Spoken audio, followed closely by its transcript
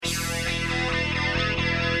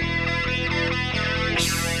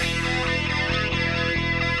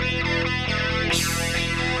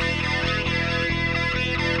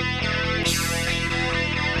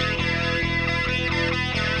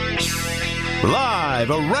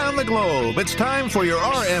Live around the globe, it's time for your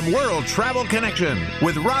RM World Travel Connection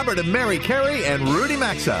with Robert and Mary Carey and Rudy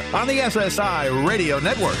Maxa on the SSI Radio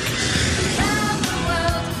Network.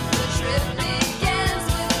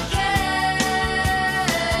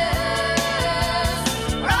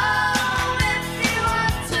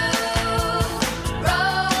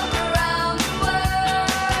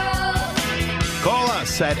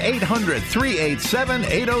 At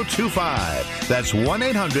 800-387-8025. That's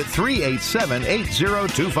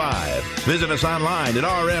 1-800-387-8025. Visit us online at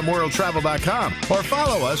rmworldtravel.com or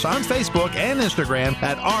follow us on Facebook and Instagram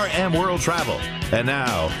at RM World Travel. And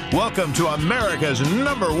now, welcome to America's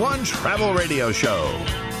 #1 travel radio show.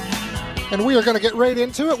 And we are going to get right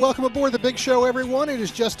into it. Welcome aboard the big show, everyone. It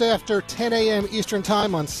is just after 10 a.m. Eastern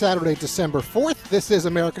Time on Saturday, December 4th. This is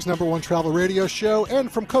America's #1 travel radio show. And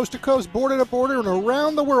from coast to coast, border to border, and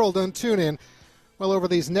around the world on TuneIn. Well, over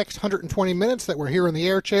these next 120 minutes that we're here in the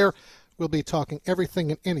air chair, we'll be talking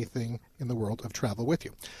everything and anything in the world of travel with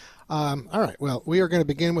you. All right, well, we are going to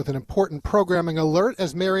begin with an important programming alert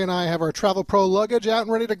as Mary and I have our Travel Pro luggage out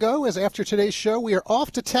and ready to go. As after today's show, we are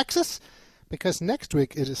off to Texas, because next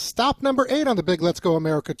week it is stop number 8 on the big Let's Go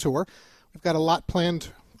America tour. We've got a lot planned.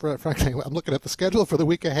 Frankly, I'm looking at the schedule for the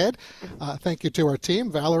week ahead. Thank you to our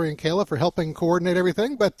team, Valerie and Kayla, for helping coordinate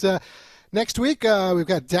everything. But next week, we've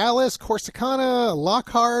got Dallas, Corsicana,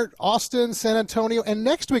 Lockhart, Austin, San Antonio. And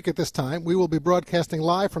next week at this time, we will be broadcasting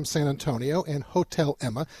live from San Antonio and Hotel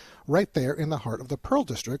Emma, right there in the heart of the Pearl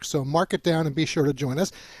District. So mark it down and be sure to join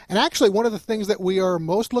us. And actually, one of the things that we are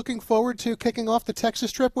most looking forward to kicking off the Texas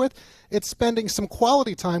trip with, it's spending some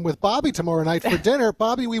quality time with Bobby tomorrow night for dinner.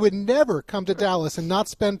 Bobby, we would never come to Dallas and not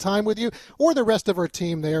spend time with you or the rest of our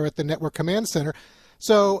team there at the Network Command Center.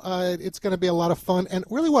 So it's going to be a lot of fun. And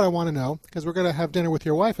really what I want to know, because we're going to have dinner with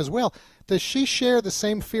your wife as well, does she share the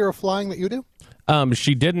same fear of flying that you do?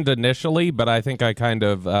 She didn't initially, but I think I kind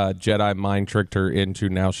of Jedi mind tricked her into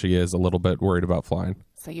now she is a little bit worried about flying.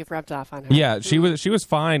 So you've rubbed off on her. Yeah, she was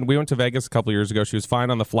fine. We went to Vegas a couple years ago. She was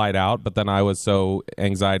fine on the flight out, but then I was so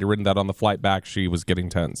anxiety-ridden that on the flight back she was getting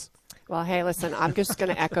tense. Well, hey, listen, I'm just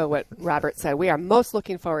going to echo what Robert said. We are most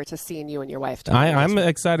looking forward to seeing you and your wife tomorrow. I'm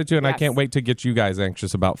excited too, and Yes. I can't wait to get you guys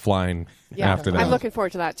anxious about flying after that. I'm looking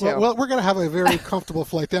forward to that too. Well, we're going to have a very comfortable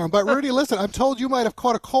flight down. But Rudy, listen, I'm told you might have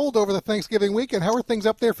caught a cold over the Thanksgiving weekend. How are things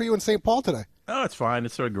up there for you in St. Paul today? Oh, it's fine.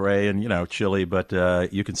 It's sort of gray and, chilly, but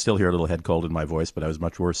you can still hear a little head cold in my voice, but I was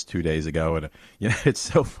much worse 2 days ago. And, it's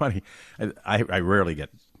so funny. I rarely get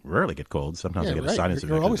cold. Sometimes I get a sinus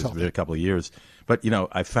infection. It's been a couple of years. But,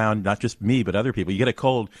 I found not just me, but other people, you get a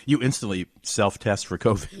cold, you instantly self-test for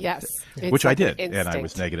COVID. Yes. Which I did. Instinct. And I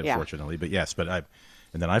was negative, fortunately. But yes, and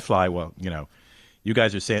then I fly, you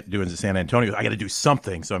guys are doing the San Antonio. I got to do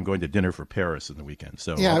something, so I'm going to dinner for Paris in the weekend.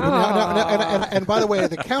 So yeah, and by the way,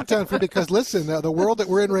 the countdown for because listen, the world that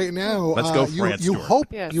we're in right now. Let's go France. You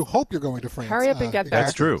hope you're going to France. Hurry up and get there.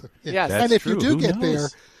 That's true. Yes, and if you do get there,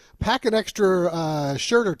 pack an extra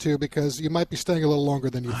shirt or two because you might be staying a little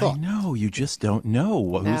longer than you thought. I know. You just don't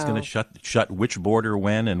know who's going to shut which border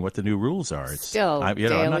when and what the new rules are. It's still I'm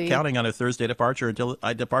not counting on a Thursday departure until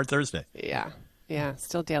I depart Thursday. Yeah,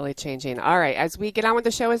 still daily changing. All right, as we get on with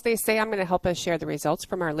the show, as they say, I'm going to help us share the results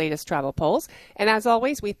from our latest travel polls. And as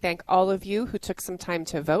always, we thank all of you who took some time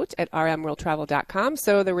to vote at rmworldtravel.com.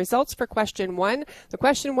 So the results for question 1, the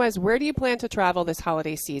question was, where do you plan to travel this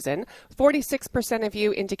holiday season? 46% of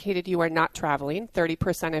you indicated you are not traveling.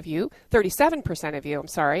 37% of you,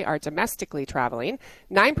 are domestically traveling.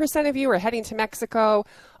 9% of you are heading to Mexico.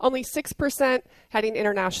 Only 6% heading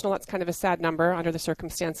international. That's kind of a sad number under the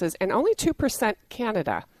circumstances. And only 2%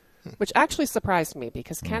 Canada, which actually surprised me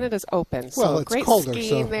because Canada's open. So it's great colder,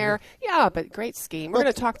 skiing there. Yeah, but great skiing. We're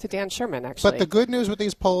going to talk to Dan Sherman, actually. But the good news with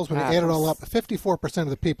these polls, when you add it all up, 54% of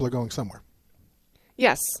the people are going somewhere.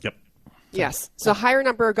 Yes. Yep. Yes. So higher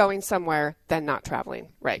number are going somewhere than not traveling.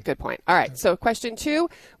 Right. Good point. All right. So question 2,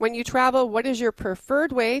 when you travel, what is your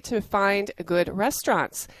preferred way to find good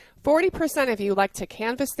restaurants? 40% of you like to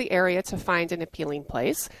canvass the area to find an appealing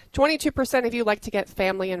place. 22% of you like to get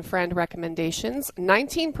family and friend recommendations.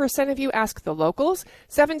 19% of you ask the locals.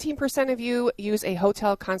 17% of you use a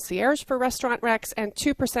hotel concierge for restaurant recs. And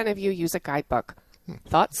 2% of you use a guidebook.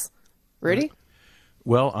 Thoughts? Rudy?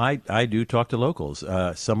 Well, I do talk to locals,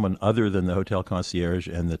 someone other than the hotel concierge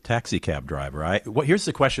and the taxi cab driver. Here's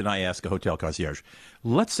the question I ask a hotel concierge.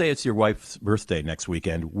 Let's say it's your wife's birthday next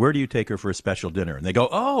weekend. Where do you take her for a special dinner? And they go,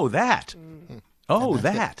 oh, that. Oh,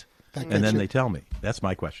 that. And then they tell me. That's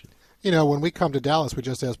my question. When we come to Dallas, we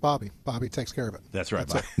just ask Bobby. Bobby takes care of it. That's right,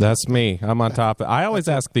 Bobby. That's me. I'm on top of it. I always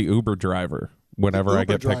ask the Uber driver whenever I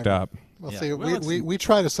get picked up. Well, Yeah. see, Well, we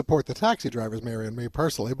try to support the taxi drivers, Mary and me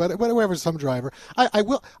personally, but whoever's some driver,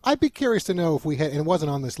 I'd be curious to know if we had, and it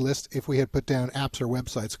wasn't on this list, if we had put down apps or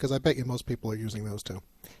websites, because I bet you most people are using those too.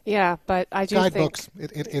 Yeah, but I do Guidebooks,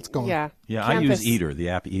 think it's going. Yeah, Yeah, Canvas, I use Eater, the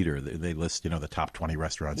app Eater. They list, the top 20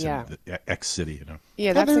 restaurants Yeah. in the X city.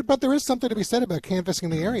 Yeah, But there is something to be said about canvassing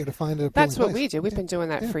the area to find a that's what place. we do. We've been doing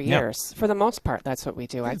that for years. For the most part, that's what we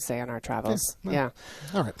do. I'd say on our travels. Yeah.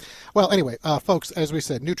 All right. Well, anyway, folks, as we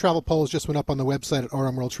said, new travel polls just went up on the website at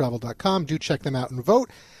rmworldtravel.com. Do check them out and vote.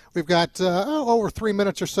 We've got over 3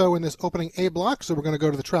 minutes or so in this opening A block, so we're going to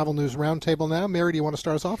go to the Travel News Roundtable now. Mary, do you want to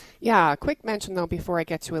start us off? Yeah, a quick mention, though, before I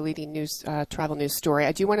get to a leading travel news story.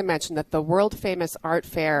 I do want to mention that the world-famous art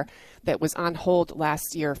fair that was on hold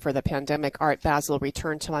last year for the pandemic, Art Basel,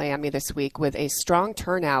 returned to Miami this week with a strong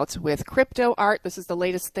turnout with crypto art. This is the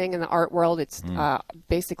latest thing in the art world. It's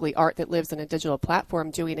basically art that lives in a digital platform,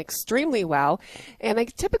 doing extremely well. And they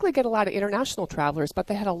typically get a lot of international travelers, but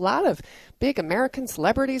they had a lot of big American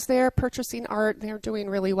celebrities there purchasing art. They're doing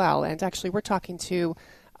really well. And actually, we're talking to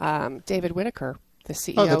David Whitaker, the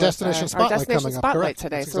CEO the Destination of Spotlight our Destination coming up, Spotlight correct.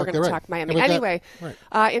 today. That's So we're exactly going to right. talk Miami. And Anyway,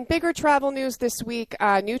 right. in bigger travel news this week,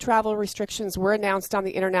 new travel restrictions were announced on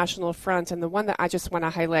the international front. And the one that I just want to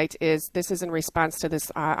highlight is this is in response to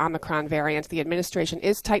this Omicron variant. The administration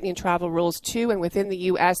is tightening travel rules to and within the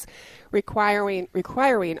U.S., requiring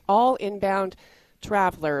all inbound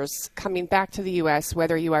travelers coming back to the U.S.,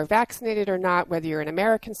 whether you are vaccinated or not, whether you're an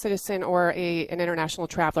American citizen or an international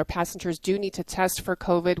traveler, passengers do need to test for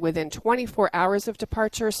COVID within 24 hours of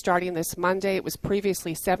departure starting this Monday. It was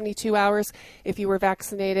previously 72 hours if you were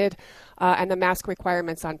vaccinated. And the mask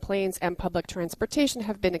requirements on planes and public transportation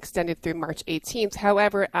have been extended through March 18th.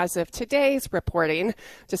 However, as of today's reporting,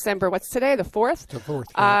 December, what's today, the 4th? The 4th,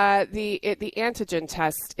 yeah. The antigen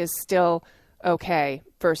test is still okay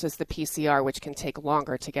versus the PCR, which can take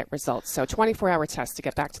longer to get results. So 24-hour test to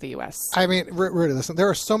get back to the U.S. I mean, really, listen, there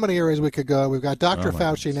are so many areas we could go. We've got Dr.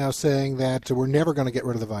 Fauci now saying that we're never going to get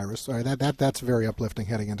rid of the virus. All right, that's very uplifting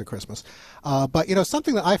heading into Christmas. But,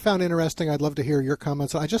 something that I found interesting, I'd love to hear your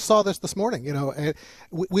comments. I just saw this morning.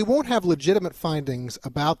 We won't have legitimate findings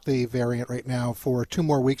about the variant right now for 2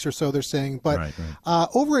 more weeks or so, they're saying. But Right.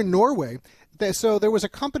 Over in Norway, so there was a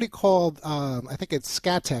company called, I think it's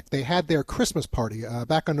Scatec. They had their Christmas party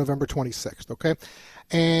back on November 26th, okay?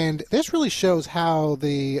 And this really shows how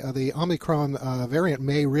the Omicron variant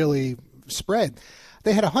may really spread.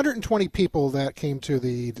 They had 120 people that came to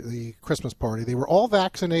the Christmas party. They were all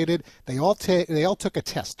vaccinated. They all took a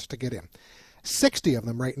test to get in. 60 of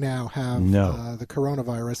them right now have the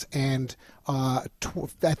coronavirus, and I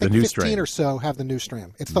think 15 strain. or so have the new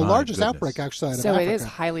strain. It's the My largest goodness. outbreak outside of So Africa. it is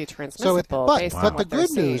highly transmissible. But based on the what they're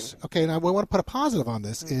good news, seeing. okay, and I want to put a positive on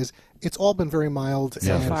this, is it's all been very mild.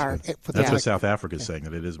 So and far. That's what South Africa is saying,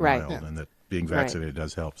 that it is Right. mild and that being vaccinated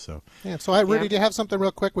does help. So, So, Rudy, do you have something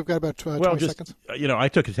real quick? We've got about 20 seconds. I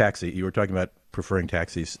took a taxi. You were talking about preferring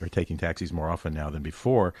taxis or taking taxis more often now than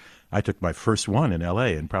before. I took my first one in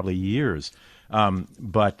L.A. in probably years.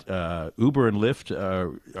 But Uber and Lyft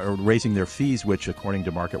are raising their fees, which, according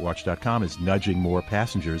to MarketWatch.com, is nudging more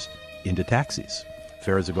passengers into taxis.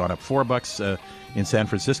 Fares have gone up $4 in San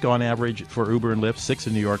Francisco on average for Uber and Lyft, 6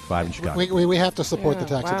 in New York, 5 in Chicago. We have to support the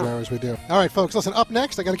taxi drivers. We do. All right, folks, listen, up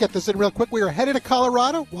next, I got to get this in real quick. We are headed to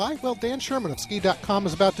Colorado. Why? Well, Dan Sherman of Ski.com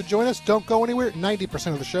is about to join us. Don't go anywhere.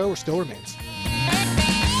 90% of the show still remains.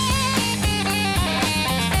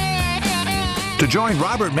 To join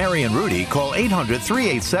Robert, Mary, and Rudy, call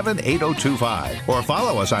 800-387-8025 or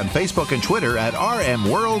follow us on Facebook and Twitter at RM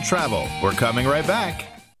World Travel. We're coming right back.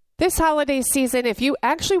 This holiday season, if you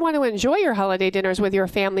actually want to enjoy your holiday dinners with your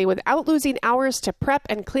family without losing hours to prep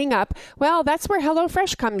and clean up, well, that's where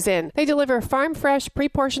HelloFresh comes in. They deliver farm-fresh,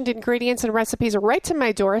 pre-portioned ingredients and recipes right to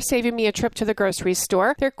my door, saving me a trip to the grocery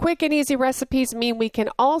store. Their quick and easy recipes mean we can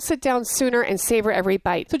all sit down sooner and savor every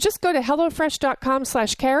bite. So just go to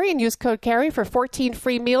HelloFresh.com/Carrie and use code Carrie for 14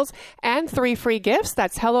 free meals and 3 free gifts.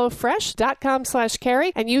 That's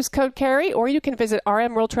HelloFresh.com/Carrie and use code Carrie, or you can visit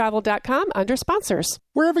rmworldtravel.com under sponsors.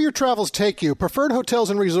 Wherever your travels take you, Preferred Hotels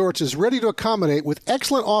and Resorts is ready to accommodate with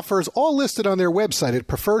excellent offers, all listed on their website at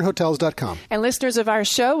preferredhotels.com. And listeners of our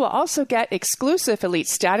show will also get exclusive elite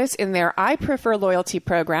status in their I Prefer loyalty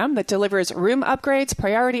program that delivers room upgrades,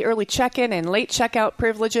 priority early check-in and late checkout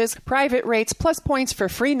privileges, private rates, plus points for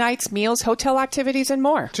free nights, meals, hotel activities, and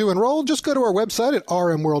more. To enroll, just go to our website at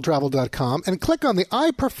rmworldtravel.com and click on the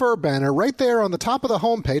I Prefer banner right there on the top of the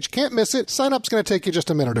homepage. Can't miss it. Sign up's going to take you just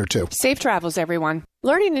a minute or two. Safe travels, everyone.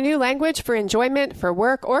 Learning a new language for enjoyment, for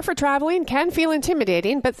work, or for traveling can feel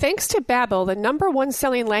intimidating, but thanks to Babbel, the #1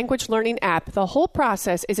 selling language learning app, the whole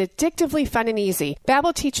process is addictively fun and easy.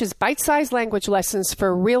 Babbel teaches bite-sized language lessons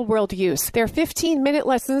for real-world use. Their 15-minute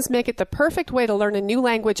lessons make it the perfect way to learn a new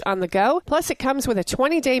language on the go, plus it comes with a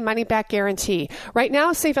 20-day money-back guarantee. Right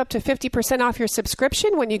now, save up to 50% off your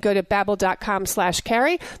subscription when you go to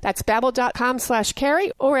babbel.com/carry. That's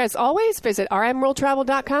babbel.com/carry, or as always, visit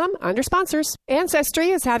rmworldtravel.com under sponsors. Ancestry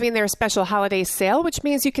is having their special holiday sale, which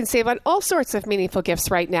means you can save on all sorts of meaningful gifts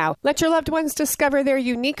right now. Let your loved ones discover their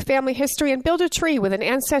unique family history and build a tree with an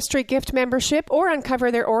Ancestry gift membership, or uncover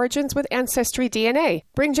their origins with Ancestry DNA.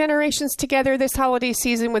 Bring generations together this holiday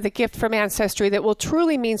season with a gift from Ancestry that will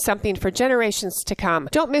truly mean something for generations to come.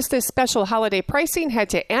 Don't miss this special holiday pricing. Head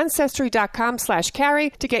to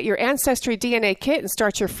ancestry.com/carry to get your Ancestry DNA kit and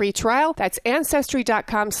start your free trial. That's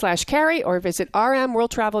ancestry.com/carry, or visit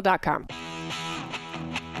rmworldtravel.com.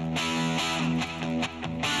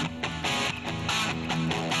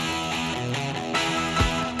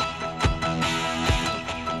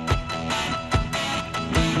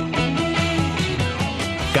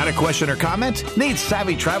 Got a question or comment? Need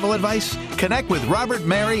savvy travel advice? Connect with Robert,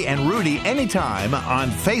 Mary, and Rudy anytime on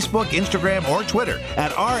Facebook, Instagram, or Twitter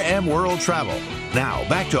at RM World Travel. Now,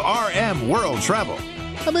 back to RM World Travel.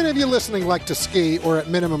 How many of you listening like to ski, or at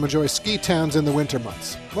minimum enjoy ski towns in the winter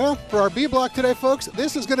months? Well, for our B Block today, folks,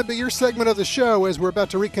 this is going to be your segment of the show, as we're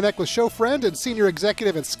about to reconnect with show friend and senior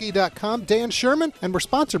executive at ski.com, Dan Sherman, and we're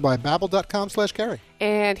sponsored by babbel.com/carry.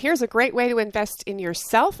 And here's a great way to invest in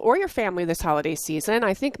yourself or your family this holiday season.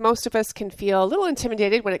 I think most of us can feel a little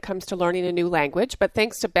intimidated when it comes to learning a new language, but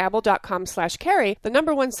thanks to babbel.com/carry, the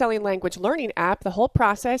 #1 selling language learning app, the whole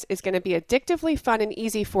process is going to be addictively fun and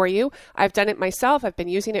easy for you. I've done it myself. I've been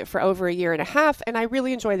using it for over a year and a half, and I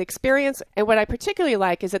really enjoy the experience. And what I particularly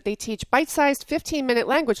like is that they teach bite-sized 15-minute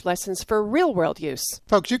language lessons for real-world use.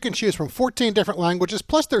 Folks, you can choose from 14 different languages,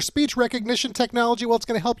 plus their speech recognition technology. Well, it's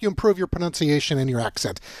going to help you improve your pronunciation and your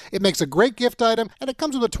accent. It makes a great gift item, and it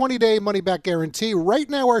comes with a 20-day money-back guarantee. Right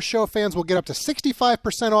now, our show fans will get up to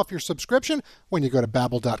 65% off your subscription when you go to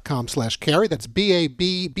babbel.com/carry. That's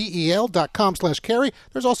babbel.com/carry.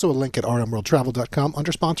 There's also a link at rmworldtravel.com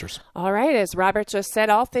under sponsors. All right, as Robert just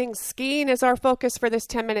said, all things skiing is our focus for this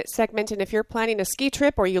 10-minute segment, and if you're planning a ski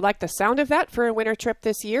trip or you like the sound of that for a winter trip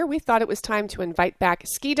this year, we thought it was time to invite back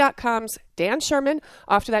ski.com's Dan Sherman.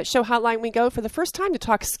 Off to that show hotline we go for the first time to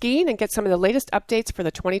talk skiing and get some of the latest updates for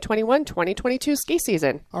the 2021-2022 ski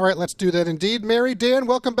season. All right, let's do that indeed. Mary, Dan,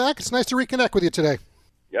 welcome back. It's nice to reconnect with you today.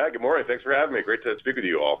 Yeah, good morning. Thanks for having me. Great to speak with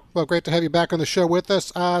you all. Well, great to have you back on the show with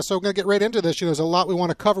us. So we're going to get right into this. There's a lot we want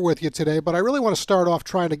to cover with you today, but I really want to start off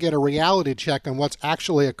trying to get a reality check on what's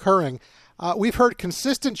actually occurring. We've heard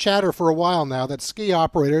consistent chatter for a while now that ski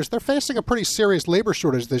operators, they're facing a pretty serious labor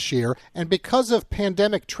shortage this year. And because of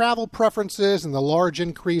pandemic travel preferences and the large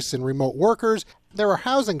increase in remote workers, there are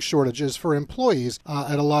housing shortages for employees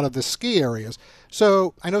at a lot of the ski areas.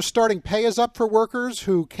 So I know starting pay is up for workers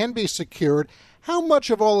who can be secured. How much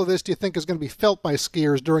of all of this do you think is going to be felt by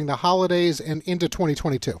skiers during the holidays and into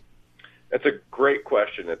 2022? That's a great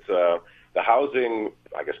question. It's the housing,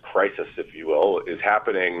 I guess, crisis, if you will, is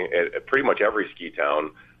happening at pretty much every ski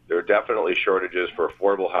town. There are definitely shortages for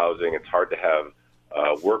affordable housing. It's hard to have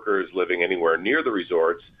workers living anywhere near the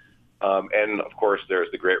resorts. And, of course, there's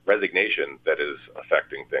the great resignation that is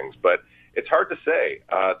affecting things. But it's hard to say.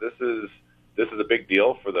 This is a big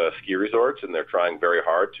deal for the ski resorts, and they're trying very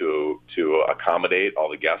hard to accommodate all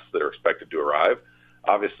the guests that are expected to arrive.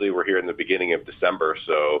 Obviously, we're here in the beginning of December,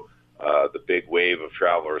 so the big wave of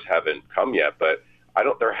travelers haven't come yet. But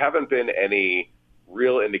there haven't been any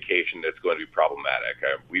real indication that it's going to be problematic.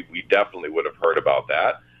 We definitely would have heard about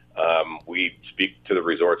that. We speak to the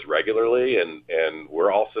resorts regularly, and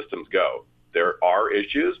we're all systems go. There are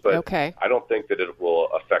issues, but okay. I don't think that it will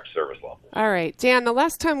affect service levels. All right. Dan, the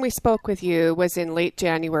last time we spoke with you was in late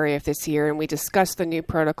January of this year, and we discussed the new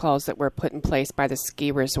protocols that were put in place by the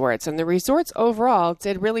ski resorts. And the resorts overall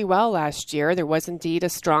did really well last year. There was indeed a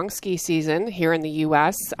strong ski season here in the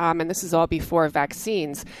U.S., and this is all before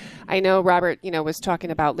vaccines. I know Robert, was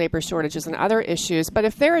talking about labor shortages and other issues, but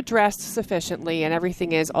if they're addressed sufficiently and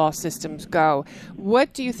everything is all systems go,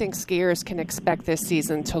 what do you think skiers can expect this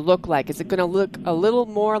season to look like? Is it going to look a little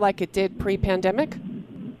more like it did pre-pandemic?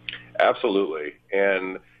 Absolutely.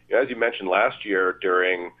 And as you mentioned last year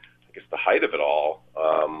during, I guess, the height of it all,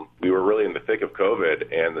 we were really in the thick of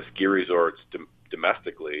COVID, and the ski resorts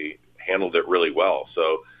domestically handled it really well.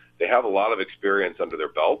 So they have a lot of experience under their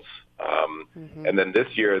belts. And then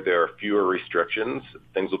this year there are fewer restrictions.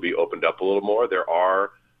 Things will be opened up a little more. There are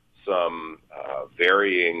some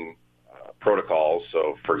varying protocols.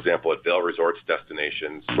 So, for example, at Vail Resorts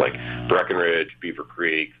destinations like Breckenridge, Beaver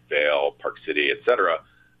Creek, Vail, Park City, etc.,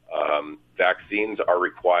 vaccines are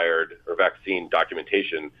required, or vaccine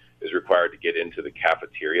documentation is required to get into the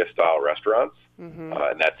cafeteria-style restaurants,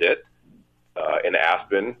 and that's it. In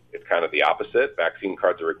Aspen, it's kind of the opposite. Vaccine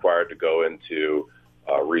cards are required to go into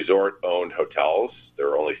resort-owned hotels. There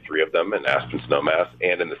are only 3 of them in Aspen Snowmass,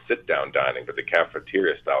 and in the sit-down dining, but the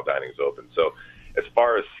cafeteria-style dining is open. So as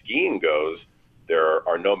far as skiing goes, there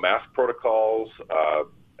are no mask protocols.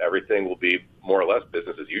 Everything will be more or less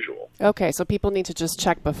business as usual. Okay, so people need to just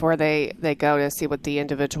check before they go to see what the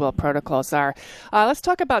individual protocols are. Let's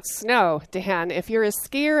talk about snow, Dan. If you're a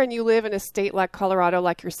skier and you live in a state like Colorado,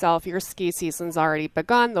 like yourself, your ski season's already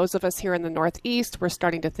begun. Those of us here in the Northeast, we're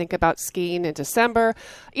starting to think about skiing in December.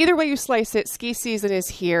 Either way you slice it, ski season is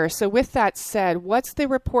here. So with that said, what's the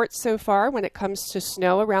report so far when it comes to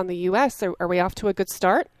snow around the U.S.? Are we off to a good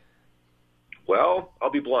start? Well,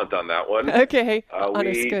 I'll be blunt on that one. Okay,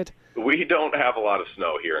 honest, good. We don't have a lot of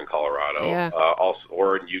snow here in Colorado, Yeah.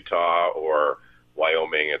 Or in Utah or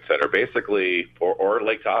Wyoming, et cetera. Basically, or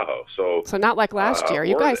Lake Tahoe. So not like last year.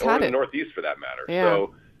 You guys had or it. in the Northeast, for that matter. Yeah.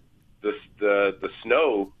 So the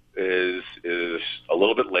snow is a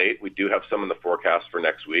little bit late. We do have some in the forecast for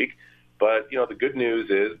next week, but the good news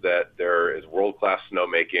is that there is world-class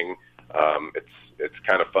snowmaking. It's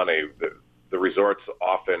kind of funny. The resorts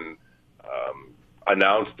often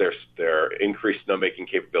announce their increased snowmaking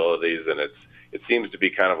capabilities, and it seems to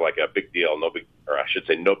be kind of like a big deal, no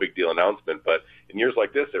big deal announcement. But in years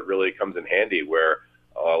like this, it really comes in handy where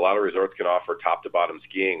a lot of resorts can offer top to bottom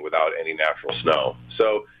skiing without any natural snow.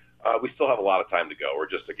 So we still have a lot of time to go. We're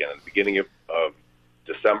just, again, at the beginning of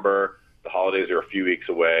December. The holidays are a few weeks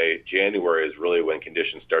away. January is really when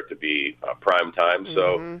conditions start to be prime time.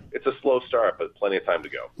 So it's a slow start, but plenty of time to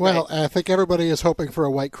go. Well, I think everybody is hoping for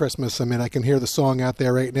a white Christmas. I mean, I can hear the song out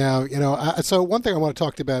there right now. So one thing I want to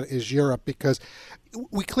talk to you about is Europe, because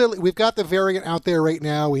we've got the variant out there right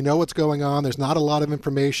now. We know what's going on. There's not a lot of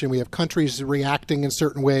information. We have countries reacting in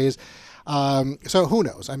certain ways. So who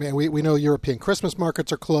knows? I mean, we know European Christmas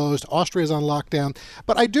markets are closed. Austria's on lockdown.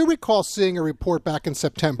 But I do recall seeing a report back in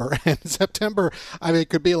September. And September, I mean, it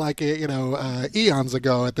could be like, eons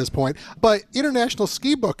ago at this point. But international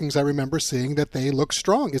ski bookings, I remember seeing that they look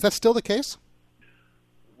strong. Is that still the case?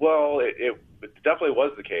 Well, it definitely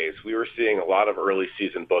was the case. We were seeing a lot of early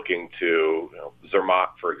season booking to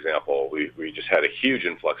Zermatt, for example. We just had a huge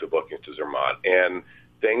influx of bookings to Zermatt. And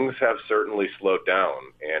things have certainly slowed down,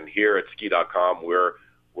 and here at ski.com, we're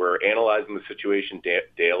analyzing the situation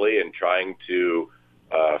daily and trying to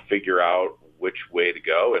figure out which way to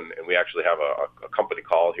go. And we actually have a company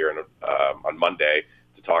call here on Monday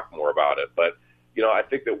to talk more about it. But I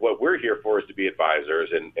think that what we're here for is to be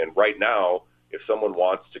advisors. And right now, if someone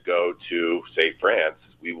wants to go to, say, France,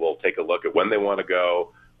 we will take a look at when they want to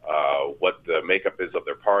go, what the makeup is of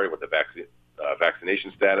their party, what the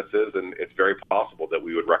vaccination status is, and it's very possible that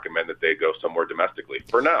we would recommend that they go somewhere domestically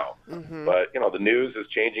for now. But the news is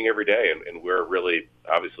changing every day, and we're really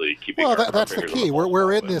obviously keeping. Well, that's the key.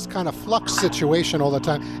 We're in this kind of flux situation all the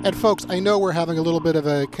time. And folks, I know we're having a little bit of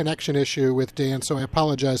a connection issue with Dan, so I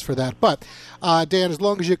apologize for that. But Dan, as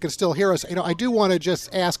long as you can still hear us, I do want to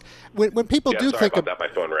just ask when people do think about that,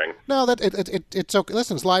 my phone rang. No, it's okay.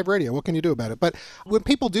 Listen, it's live radio. What can you do about it? But when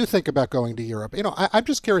people do think about going to Europe, I'm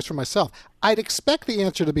just curious for myself. I'd expect the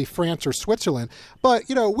answer to be France or Switzerland, but,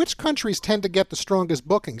 which countries tend to get the strongest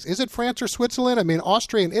bookings? Is it France or Switzerland? I mean,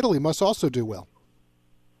 Austria and Italy must also do well.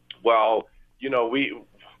 Well,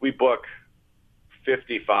 we book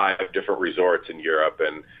 55 different resorts in Europe,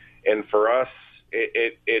 and for us,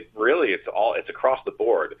 it really, it's across the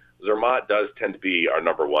board. Zermatt does tend to be our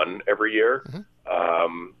number one every year,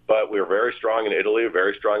 but we're very strong in Italy,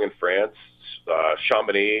 very strong in France.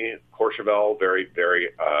 Chamonix, Courchevel, very, very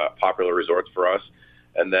popular resorts for us.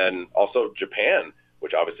 And then also Japan,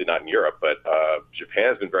 which obviously not in Europe, but Japan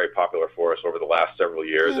has been very popular for us over the last several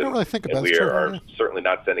years. I don't really think about and we are certainly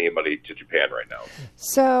not sending anybody to Japan right now.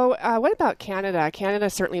 So what about Canada? Canada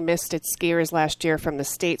certainly missed its skiers last year from the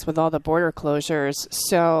States with all the border closures.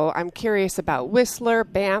 So I'm curious about Whistler,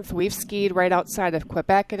 Banff. We've skied right outside of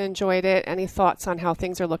Quebec and enjoyed it. Any thoughts on how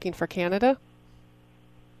things are looking for Canada?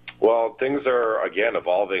 Well, things are, again,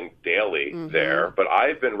 evolving daily there, but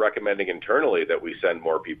I've been recommending internally that we send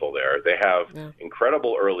more people there. They have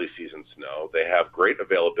incredible early season snow. They have great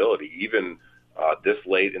availability, even this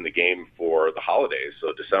late in the game for the holidays.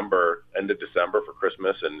 So end of December for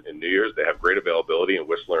Christmas and New Year's, they have great availability in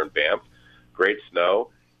Whistler and Banff, great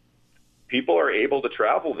snow. People are able to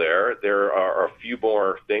travel there. There are a few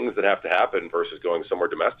more things that have to happen versus going somewhere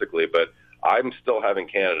domestically, but I'm still having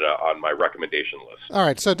Canada on my recommendation list. All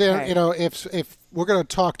right, so Dan, Okay. if we're going to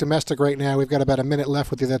talk domestic right now, we've got about a minute left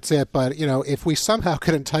with you. That's it. But if we somehow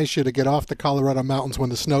could entice you to get off the Colorado mountains when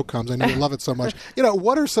the snow comes, I know you love it so much.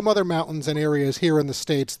 What are some other mountains and areas here in the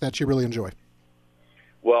States that you really enjoy?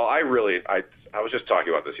 Well, I was just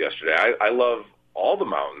talking about this yesterday. I love all the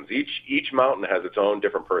mountains. Each mountain has its own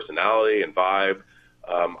different personality and vibe.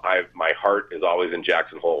 My heart is always in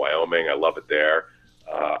Jackson Hole, Wyoming. I love it there.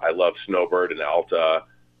 I love Snowbird and Alta.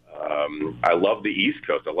 I love the East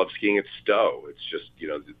Coast. I love skiing at Stowe. It's just,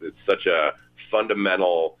 it's such a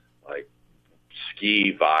fundamental,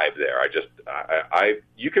 ski vibe there.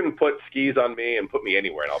 You can put skis on me and put me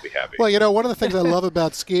anywhere and I'll be happy. Well, one of the things I love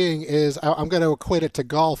about skiing is I'm going to equate it to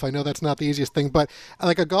golf. I know that's not the easiest thing, but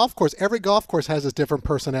like a golf course, every golf course has its different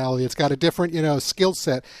personality. It's got a different, skill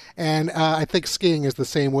set. And I think skiing is the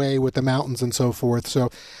same way with the mountains and so forth. So,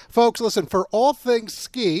 folks, listen, for all things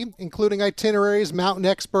ski, including itineraries, mountain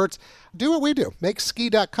experts, do what we do. Make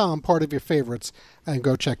ski.com part of your favorites and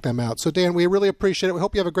go check them out. So, Dan, we really appreciate it. We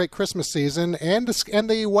hope you have a great Christmas season and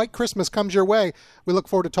the white Christmas comes your way. We look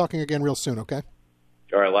forward to talking again real soon, okay?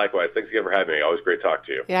 All right, likewise. Thanks again for having me. Always great talking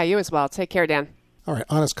to you. Yeah, you as well. Take care, Dan. All right,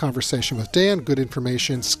 honest conversation with Dan. Good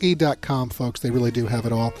information. Ski.com, folks. They really do have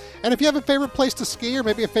it all. And if you have a favorite place to ski or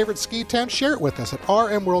maybe a favorite ski town, share it with us at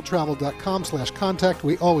rmworldtravel.com/contact.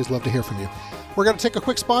 We always love to hear from you. We're going to take a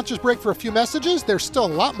quick sponsors break for a few messages. There's still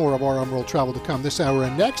a lot more of RM World Travel to come this hour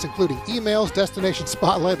and next, including emails, destination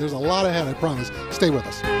spotlight. There's a lot ahead, I promise. Stay with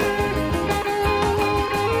us.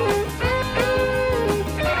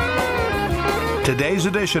 Today's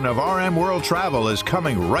edition of RM World Travel is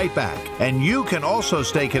coming right back, and you can also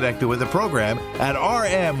stay connected with the program at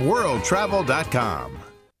rmworldtravel.com.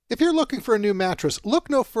 If you're looking for a new mattress, look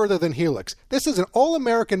no further than Helix. This is an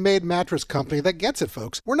all-American made mattress company that gets it,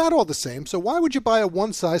 folks. We're not all the same, so why would you buy a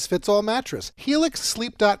one-size-fits-all mattress?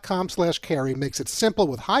 HelixSleep.com/carry makes it simple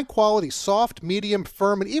with high-quality, soft, medium,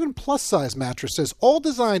 firm, and even plus-size mattresses, all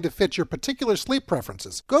designed to fit your particular sleep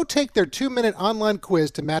preferences. Go take their 2-minute online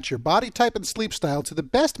quiz to match your body type and sleep style to the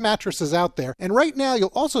best mattresses out there, and right now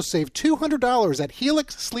you'll also save $200 at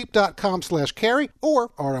HelixSleep.com/carry or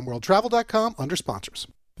rmworldtravel.com under sponsors.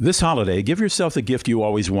 This holiday, give yourself the gift you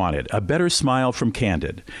always wanted, a better smile from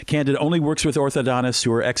Candid. Candid only works with orthodontists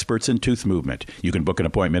who are experts in tooth movement. You can book an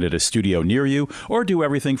appointment at a studio near you or do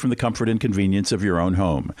everything from the comfort and convenience of your own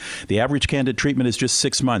home. The average Candid treatment is just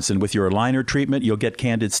 6 months, and with your aligner treatment, you'll get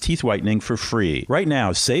Candid's teeth whitening for free. Right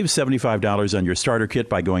now, save $75 on your starter kit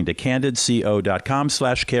by going to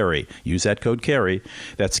candidco.com/carry. Use that code CARRY.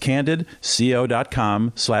 That's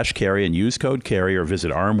candidco.com/carry and use code CARRY or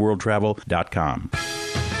visit rmworldtravel.com.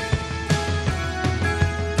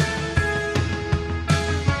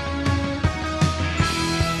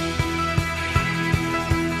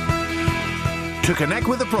 To connect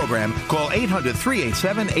with the program, call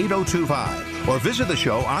 800-387-8025 or visit the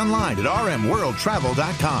show online at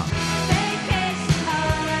rmworldtravel.com.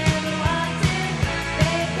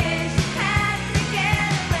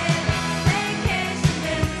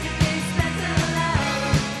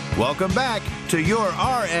 Welcome back to your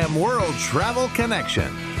RM World Travel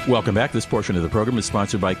Connection. Welcome back. This portion of the program is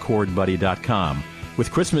sponsored by ChordBuddy.com.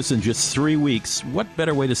 With Christmas in just 3 weeks, what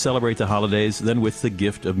better way to celebrate the holidays than with the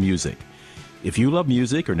gift of music? If you love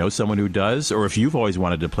music or know someone who does, or if you've always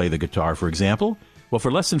wanted to play the guitar, for example, well,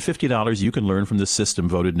 for less than $50, you can learn from the system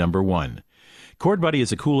voted #1. ChordBuddy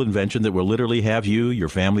is a cool invention that will literally have you, your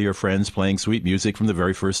family, or friends playing sweet music from the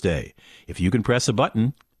very first day. If you can press a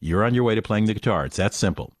button, you're on your way to playing the guitar. It's that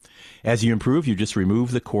simple. As you improve, you just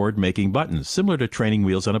remove the chord-making buttons, similar to training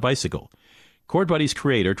wheels on a bicycle. ChordBuddy's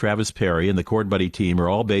creator, Travis Perry, and the ChordBuddy team are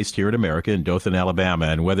all based here in America in Dothan, Alabama,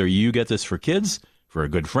 and whether you get this for kids, for a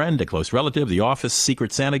good friend, a close relative, the office,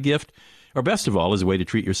 Secret Santa gift, or best of all, as a way to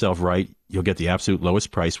treat yourself right, you'll get the absolute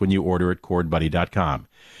lowest price when you order at ChordBuddy.com.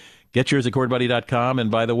 Get yours at ChordBuddy.com, and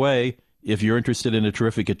by the way, if you're interested in a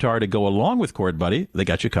terrific guitar to go along with ChordBuddy, they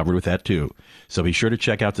got you covered with that too. So be sure to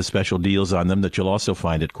check out the special deals on them that you'll also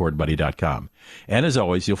find at ChordBuddy.com. And as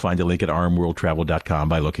always, you'll find a link at rmworldtravel.com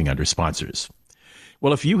by looking under sponsors.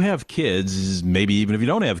 Well, if you have kids, maybe even if you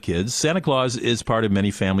don't have kids, Santa Claus is part of many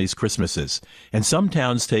families' Christmases, and some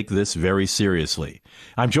towns take this very seriously.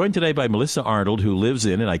 I'm joined today by Melissa Arnold, who lives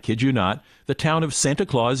in, and I kid you not, the town of Santa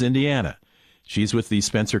Claus, Indiana. She's with the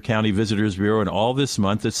Spencer County Visitors Bureau, and all this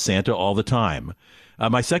month it's Santa all the time.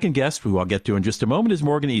 My second guest, who I'll get to in just a moment, is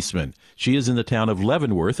Morgan Eastman. She is in the town of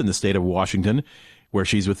Leavenworth in the state of Washington, where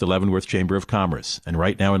she's with the Leavenworth Chamber of Commerce. And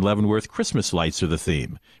right now in Leavenworth, Christmas lights are the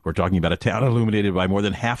theme. We're talking about a town illuminated by more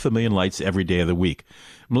than 500,000 lights every day of the week.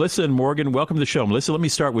 Melissa and Morgan, welcome to the show. Melissa, let me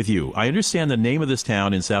start with you. I understand the name of this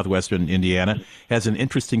town in southwestern Indiana has an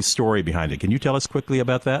interesting story behind it. Can you tell us quickly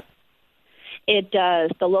about that? It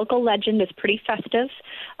does. The local legend is pretty festive.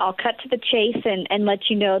 I'll cut to the chase and let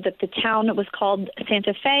you know that the town was called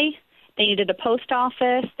Santa Fe. They needed a post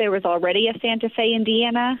office. There was already a Santa Fe,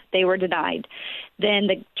 Indiana. They were denied. Then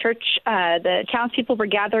the townspeople were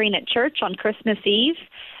gathering at church on Christmas Eve,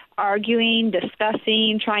 arguing,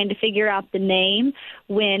 discussing, trying to figure out the name.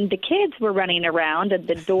 When the kids were running around and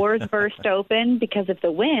the doors burst open because of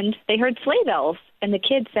the wind, they heard sleigh bells, and the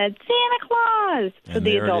kids said, Santa Claus. So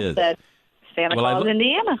the adults said, Santa Claus,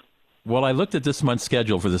 Indiana. Well, I looked at this month's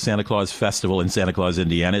schedule for the Santa Claus Festival in Santa Claus,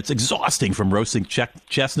 Indiana. It's exhausting, from roasting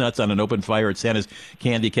chestnuts on an open fire at Santa's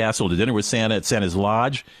Candy Castle to dinner with Santa at Santa's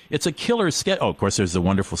Lodge. It's a killer schedule. Oh, of course, there's the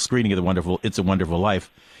wonderful screening of the It's a Wonderful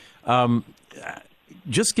Life.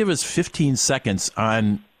 Just give us 15 seconds of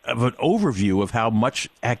an overview of how much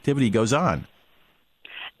activity goes on.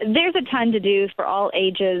 There's a ton to do for all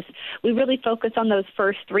ages. We really focus on those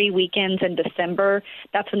first 3 weekends in December.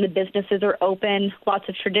 That's when the businesses are open, lots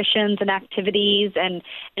of traditions and activities, and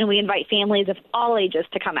we invite families of all ages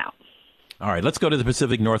to come out. All right, let's go to the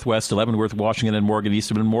Pacific Northwest, to Leavenworth, Washington, and Morgan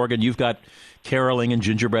Eastman. Morgan, you've got caroling and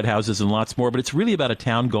gingerbread houses and lots more, but it's really about a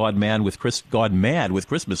town gone mad with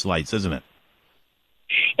Christmas lights, isn't it?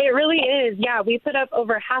 It really is. Yeah, we put up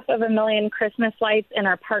over 500,000 Christmas lights in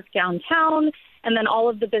our park downtown, and then all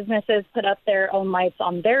of the businesses put up their own lights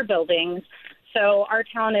on their buildings. So our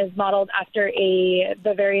town is modeled after the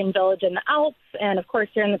Bavarian village in the Alps, and of course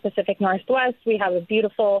here in the Pacific Northwest we have a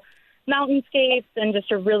beautiful mountainscapes and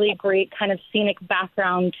just a really great kind of scenic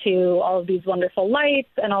background to all of these wonderful lights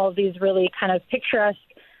and all of these really kind of picturesque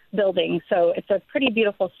buildings. So it's a pretty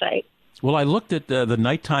beautiful site. Well, I looked at the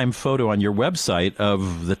nighttime photo on your website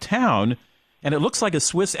of the town, and it looks like a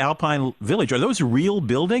Swiss Alpine village. Are those real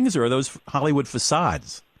buildings, or are those Hollywood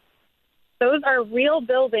facades? Those are real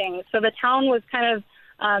buildings. So the town was kind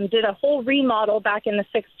of did a whole remodel back in the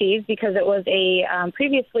 60s because it was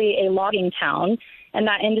previously a logging town, and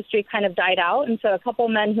that industry kind of died out. And so a couple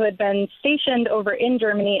men who had been stationed over in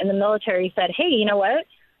Germany in the military said, hey, you know what?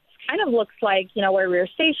 This kind of looks like, where we were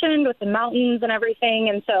stationed with the mountains and everything.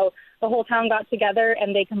 And so the whole town got together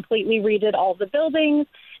and they completely redid all the buildings,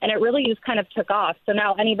 and it really just kind of took off. So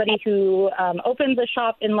now anybody who opens a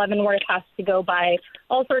shop in Leavenworth has to go by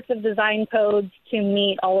all sorts of design codes to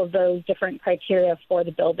meet all of those different criteria for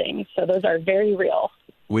the buildings. So those are very real.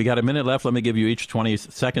 We got a minute left. Let me give you each 20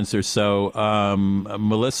 seconds or so.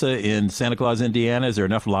 Melissa, in Santa Claus, Indiana, is there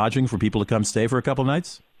enough lodging for people to come stay for a couple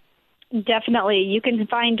nights? Definitely. You can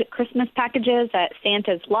find Christmas packages at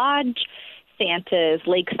Santa's Lodge, Santa's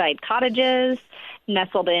Lakeside Cottages,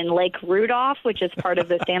 nestled in Lake Rudolph, which is part of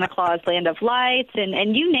the Santa Claus Land of Lights,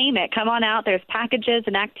 and you name it. Come on out. There's packages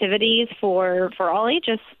and activities for all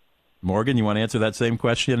ages. Morgan, you want to answer that same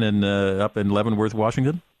question up in Leavenworth,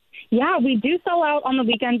 Washington? Yeah, we do sell out on the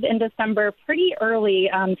weekends in December pretty early,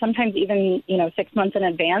 sometimes even 6 months in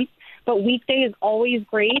advance. But weekday is always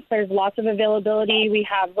great. There's lots of availability. We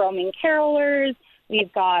have roaming carolers.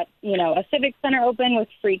 We've got, a civic center open with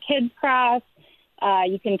free kids crafts.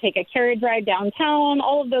 You can take a carriage ride downtown.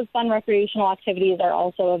 All of those fun recreational activities are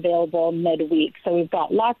also available midweek. So we've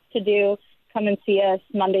got lots to do. Come and see us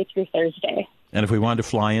Monday through Thursday. And if we wanted to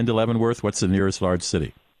fly into Leavenworth, what's the nearest large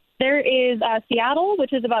city? There is Seattle,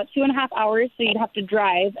 which is about 2.5 hours, so you'd have to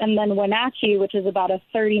drive. And then Wenatchee, which is about a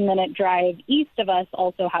 30-minute drive east of us,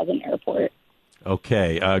 also has an airport.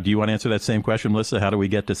 Okay. Do you want to answer that same question, Melissa? How do we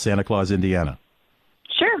get to Santa Claus, Indiana?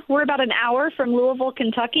 Sure. We're about an hour from Louisville,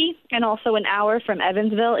 Kentucky, and also an hour from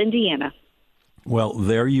Evansville, Indiana. Well,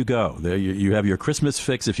 there you go. There you have your Christmas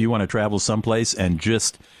fix if you want to travel someplace and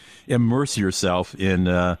just immerse yourself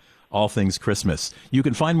in all things Christmas. You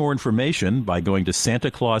can find more information by going to Santa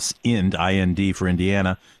Claus IND for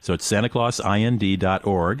Indiana. So it's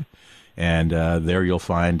santaclausind.org, and there you'll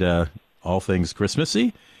find all things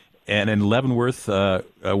Christmassy. And in Leavenworth,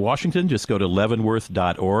 Washington, just go to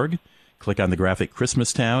leavenworth.org. Click on the graphic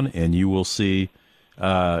Christmas Town, and you will see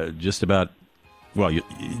just about, well,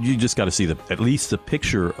 you just got to see at least the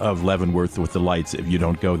picture of Leavenworth with the lights if you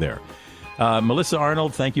don't go there. Melissa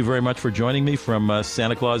Arnold, thank you very much for joining me from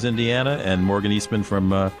Santa Claus, Indiana, and Morgan Eastman from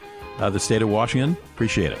the state of Washington.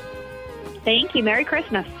 Appreciate it. Thank you. Merry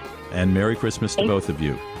Christmas. And Merry Christmas to both of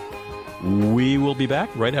you. We will be back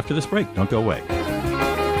right after this break. Don't go away.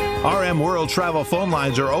 RM World Travel phone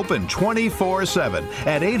lines are open 24/7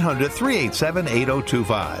 at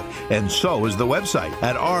 800-387-8025. And so is the website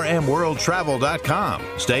at rmworldtravel.com.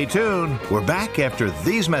 Stay tuned. We're back after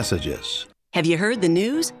these messages. Have you heard the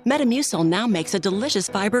news? Metamucil now makes a delicious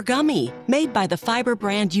fiber gummy. Made by the fiber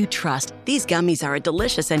brand you trust, these gummies are a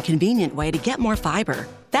delicious and convenient way to get more fiber.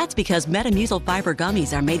 That's because Metamucil fiber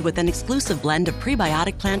gummies are made with an exclusive blend of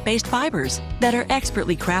prebiotic plant-based fibers that are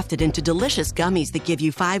expertly crafted into delicious gummies that give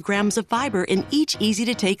you 5 grams of fiber in each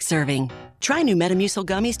easy-to-take serving. Try new Metamucil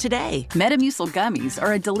gummies today. Metamucil gummies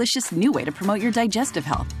are a delicious new way to promote your digestive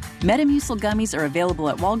health. Metamucil gummies are available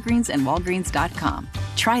at Walgreens and Walgreens.com.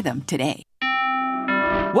 Try them today.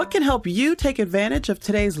 What can help you take advantage of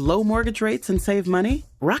today's low mortgage rates and save money?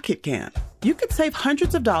 Rocket can. You could save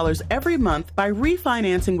hundreds of dollars every month by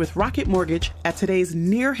refinancing with Rocket Mortgage at today's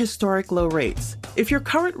near historic low rates. If your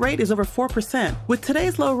current rate is over 4%, with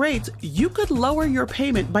today's low rates, you could lower your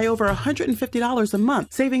payment by over $150 a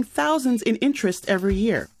month, saving thousands in interest every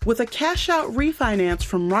year. With a cash-out refinance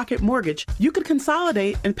from Rocket Mortgage, you could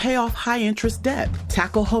consolidate and pay off high-interest debt,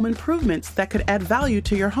 tackle home improvements that could add value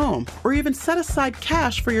to your home, or even set aside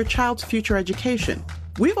cash for your child's future education.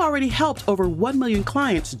 We've already helped over 1 million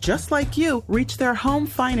clients just like you reach their home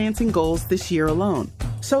financing goals this year alone.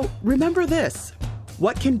 So remember this.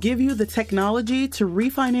 What can give you the technology to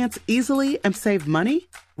refinance easily and save money?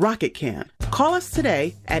 Rocket can. Call us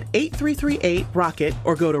today at 8338-ROCKET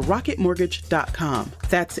or go to rocketmortgage.com.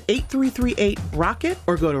 That's 8338-ROCKET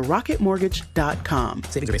or go to rocketmortgage.com.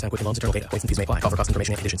 Savings are based on quick loans, internal data. Points and fees may apply. Call for cost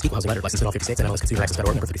information and conditions. Equal housing letter. Licensed in all 50 states. NMLS Consumer Access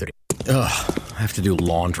number 330. Ugh, I have to do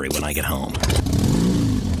laundry when I get home.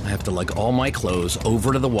 I have to lug all my clothes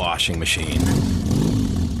over to the washing machine.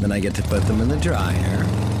 Then I get to put them in the dryer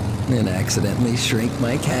and accidentally shrink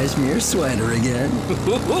my cashmere sweater again.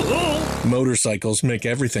 Motorcycles make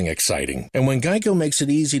everything exciting. And when Geico makes it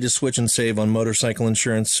easy to switch and save on motorcycle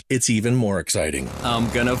insurance, it's even more exciting. I'm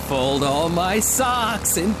gonna fold all my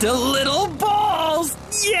socks into little balls!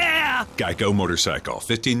 Yeah! Geico Motorcycle.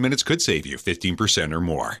 15 minutes could save you 15% or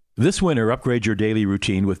more. This winter, upgrade your daily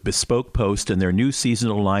routine with Bespoke Post and their new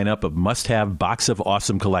seasonal lineup of must-have Box of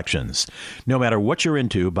Awesome collections. No matter what you're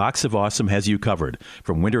into, Box of Awesome has you covered.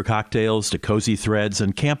 From winter cocktails to cozy threads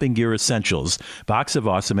and camping gear essentials, Box of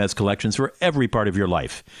Awesome has collections for every part of your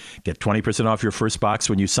life. Get 20% off your first box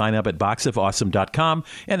when you sign up at boxofawesome.com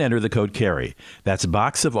and enter the code CAREY. That's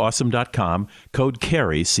boxofawesome.com, code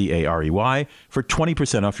CAREY, C-A-R-E-Y, for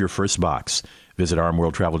 20% off your first box. Visit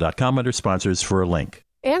rmworldtravel.com under sponsors for a link.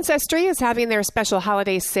 Ancestry is having their special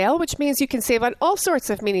holiday sale, which means you can save on all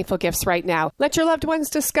sorts of meaningful gifts right now. Let your loved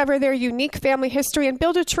ones discover their unique family history and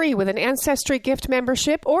build a tree with an Ancestry gift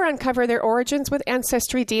membership or uncover their origins with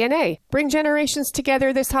Ancestry DNA. Bring generations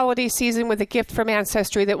together this holiday season with a gift from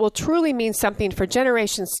Ancestry that will truly mean something for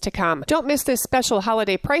generations to come. Don't miss this special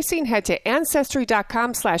holiday pricing. Head to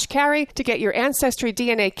Ancestry.com/carry to get your Ancestry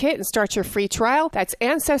DNA kit and start your free trial. That's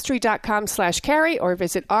Ancestry.com/carry or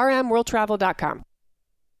visit rmworldtravel.com.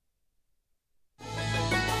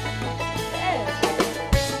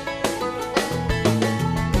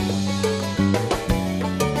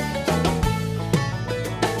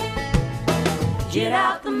 Get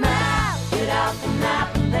out the map,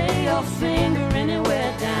 and lay your finger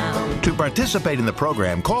anywhere down. To participate in the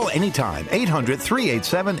program, call anytime,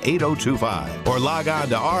 800-387-8025, or log on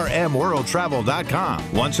to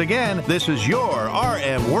rmworldtravel.com. Once again, this is your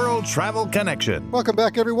RM World Travel Connection. Welcome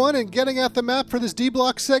back, everyone, and getting at the map for this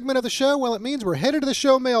D-Block segment of the show, well, it means we're headed to the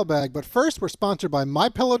show mailbag, but first, we're sponsored by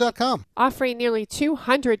MyPillow.com. Offering nearly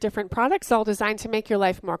 200 different products, all designed to make your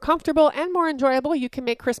life more comfortable and more enjoyable, you can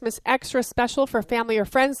make Christmas extra special for family or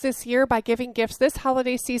friends this year by giving gifts this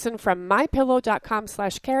holiday season from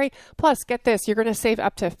MyPillow.com/carry. Plus, get this, you're going to save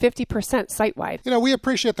up to 50% site-wide. You know, we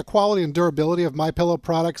appreciate the quality and durability of MyPillow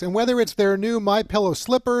products, and whether it's their new MyPillow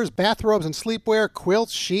slippers, bathrobes and sleepwear,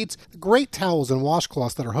 quilts, sheets, great towels and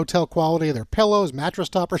washcloths that are hotel quality, their pillows, mattress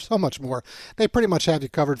toppers, so much more. They pretty much have you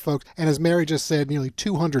covered, folks, and as Mary just said, nearly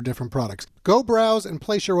 200 different products. Go browse and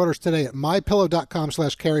place your orders today at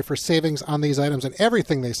MyPillow.com/carry for savings on these items and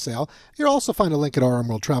everything they sell. You'll also find a link at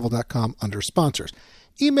rmworldtravel.com under sponsors.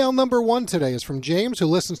 Email number 1 today is from James, who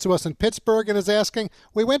listens to us in Pittsburgh and is asking,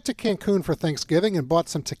 we went to Cancun for Thanksgiving and bought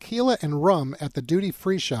some tequila and rum at the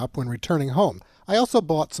duty-free shop when returning home. I also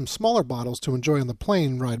bought some smaller bottles to enjoy on the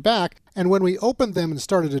plane ride back, and when we opened them and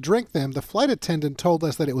started to drink them, the flight attendant told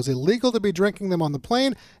us that it was illegal to be drinking them on the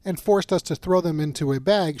plane and forced us to throw them into a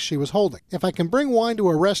bag she was holding. If I can bring wine to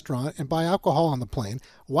a restaurant and buy alcohol on the plane,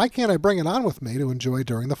 why can't I bring it on with me to enjoy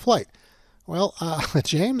during the flight? Well,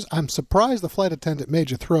 James, I'm surprised the flight attendant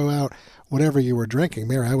made you throw out whatever you were drinking.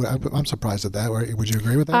 Mary, I'm surprised at that. Would you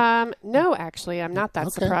agree with that? No, actually, I'm not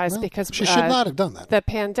that surprised because she should not have done that. The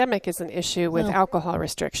pandemic is an issue with alcohol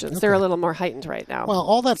restrictions. They're a little more heightened right now. Well,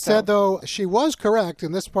 all that said, though, she was correct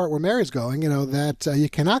in this part where Mary's going, that you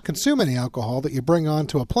cannot consume any alcohol that you bring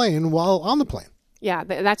onto a plane while on the plane. Yeah,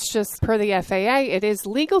 that's just per the FAA. It is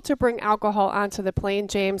legal to bring alcohol onto the plane,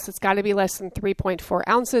 James. It's got to be less than 3.4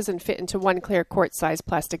 ounces and fit into one clear quart-sized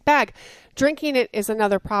plastic bag. Drinking it is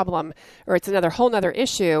another problem, or it's another whole nother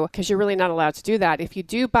issue, because you're really not allowed to do that. If you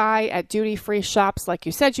do buy at duty-free shops like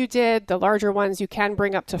you said you did, the larger ones, you can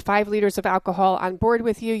bring up to 5 liters of alcohol on board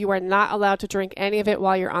with you. You are not allowed to drink any of it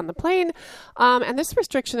while you're on the plane. And this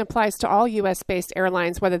restriction applies to all U.S.-based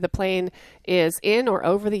airlines, whether the plane is in or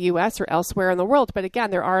over the U.S. or elsewhere in the world. But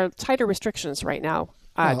again, there are tighter restrictions right now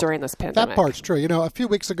during this pandemic. That part's true. A few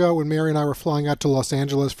weeks ago when Mary and I were flying out to Los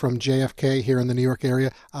Angeles from JFK here in the New York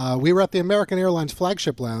area, we were at the American Airlines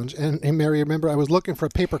flagship lounge. And Mary, remember, I was looking for a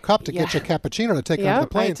paper cup to get you a cappuccino to take onto the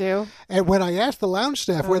plane. I do. And when I asked the lounge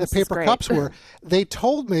staff where the paper cups were, they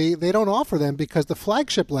told me they don't offer them because the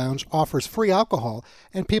flagship lounge offers free alcohol,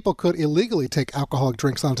 and people could illegally take alcoholic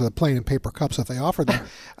drinks onto the plane in paper cups if they offered them.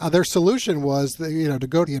 Their solution was, to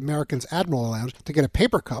go to the American's Admiral Lounge to get a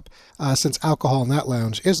paper cup, since alcohol in that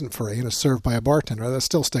lounge isn't free and is served by a bartender. That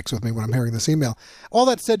still sticks with me when I'm hearing this email. All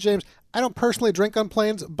that said, James, I don't personally drink on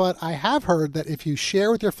planes, but I have heard that if you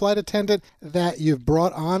share with your flight attendant that you've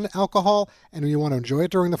brought on alcohol and you want to enjoy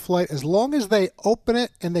it during the flight, as long as they open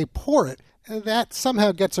it and they pour it, that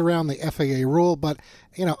somehow gets around the FAA rule. But,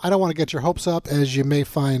 I don't want to get your hopes up, as you may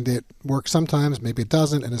find it works sometimes, maybe it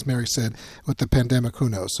doesn't. And as Mary said, with the pandemic, who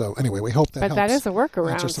knows? So anyway, we hope that helps. But that is a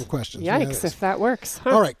workaround. Answer some questions. Yikes, if that works.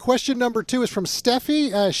 All right, question number 2 is from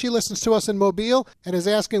Steffi. She listens to us in Mobile and is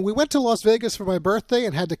asking, we went to Las Vegas for my birthday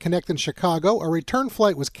and had to connect in Chicago. Our return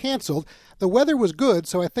flight was canceled. The weather was good,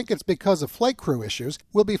 so I think it's because of flight crew issues.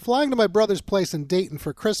 We'll be flying to my brother's place in Dayton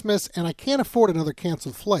for Christmas, and I can't afford another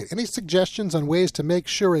canceled flight. Any suggestions on ways to make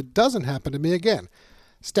sure it doesn't happen to me again?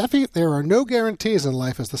 Steffi, there are no guarantees in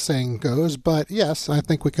life, as the saying goes, but yes, I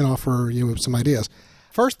think we can offer you some ideas.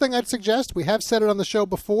 First thing I'd suggest, we have said it on the show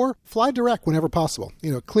before, fly direct whenever possible.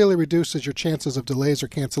 It clearly reduces your chances of delays or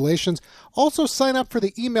cancellations. Also, sign up for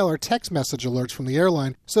the email or text message alerts from the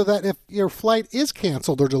airline so that if your flight is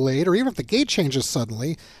canceled or delayed, or even if the gate changes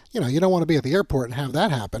suddenly, you don't want to be at the airport and have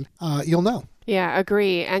that happen, you'll know. Yeah,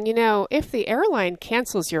 agree. And, if the airline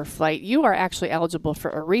cancels your flight, you are actually eligible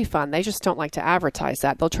for a refund. They just don't like to advertise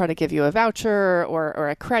that. They'll try to give you a voucher or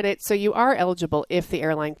a credit. So you are eligible if the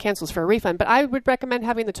airline cancels for a refund. But I would recommend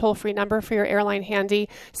having the toll-free number for your airline handy.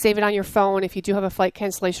 Save it on your phone if you do have a flight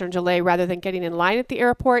cancellation or delay. Rather than getting in line at the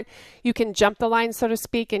airport, you can jump the line, so to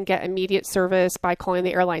speak, and get immediate service by calling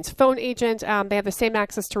the airline's phone agent. They have the same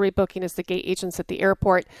access to rebooking as the gate agents at the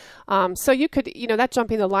airport. So you could, that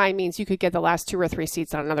jumping the line means you could get the last 2 or 3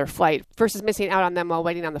 seats on another flight versus missing out on them while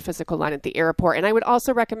waiting on the physical line at the airport. And I would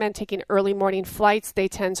also recommend taking early morning flights. They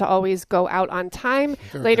tend to always go out on time.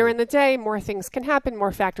 Later in the day, more things can happen,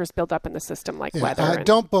 more factors build up in the system like weather.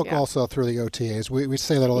 Don't book also through the OTAs. We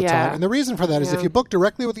say that all the time. And the reason for that is if you book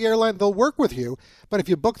directly with the airline, they'll work with you. But if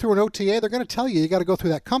you book through an OTA, they're going to tell you got to go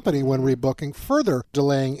through that company when rebooking, further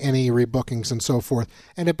delaying any rebookings and so forth.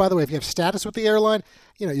 And by the way, if you have status with the airline,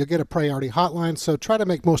 you'll get a priority hotline. So try to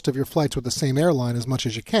make most of your flights with the same airline as much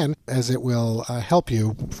as you can, as it will help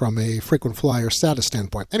you from a frequent flyer status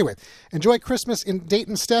standpoint. Anyway, enjoy Christmas in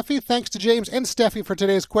Dayton, Steffi. Thanks to James and Steffi for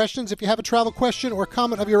today's questions. If you have a travel question or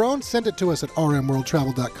comment of your own, send it to us at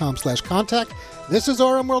rmworldtravel.com/contact. This is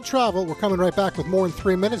RM World Travel. We're coming right back with more in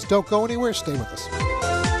 3 minutes. Don't go anywhere. Stay with us.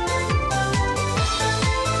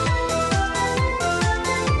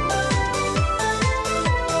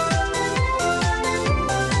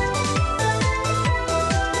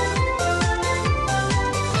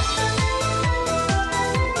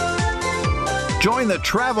 Join the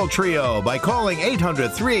Travel Trio by calling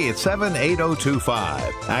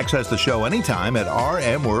 800-387-8025. Access the show anytime at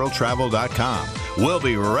rmworldtravel.com. We'll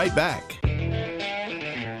be right back.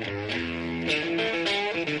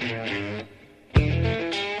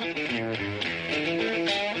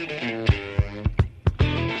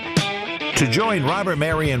 To join Robert,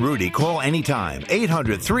 Mary, and Rudy, call anytime,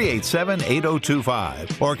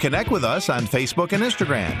 800-387-8025, or connect with us on Facebook and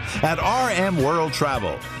Instagram at RM World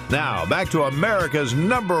Travel. Now, back to America's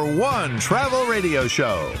 #1 travel radio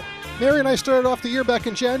show. Mary and I started off the year back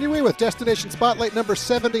in January with Destination Spotlight number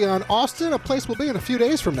 70 on Austin, a place we'll be in a few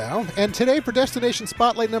days from now. And today for Destination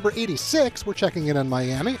Spotlight number 86, we're checking in on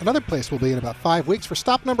Miami, another place we'll be in about 5 weeks for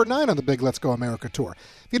stop number 9 on the big Let's Go America tour.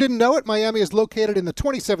 If you didn't know it, Miami is located in the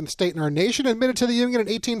 27th state in our nation, admitted to the Union in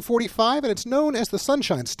 1845, and it's known as the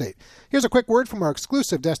Sunshine State. Here's a quick word from our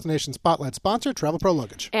exclusive Destination Spotlight sponsor, Travel Pro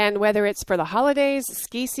Luggage. And whether it's for the holidays,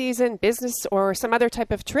 ski season, business, or some other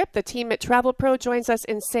type of trip, the team at Travel Pro joins us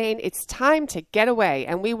in saying it's time to get away.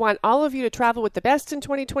 And we want all of you to travel with the best in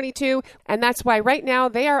 2022. And that's why right now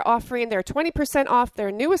they are offering their 20% off their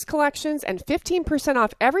newest collections and 15%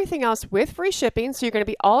 off everything else with free shipping. So you're going to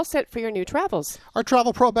be all set for your new travels. Our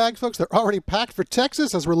Travel Pro bags, folks, they're already packed for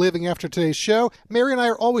Texas as we're leaving after today's show. Mary and I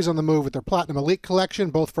are always on the move with their Platinum Elite collection,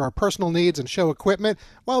 both for our personal needs and show equipment,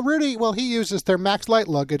 while Rudy, he uses their Max Light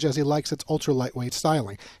luggage as he likes its ultra lightweight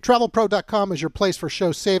styling. TravelPro.com is your place for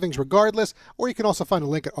show savings regardless, or you can also find a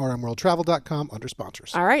link at rmworldtravel.com under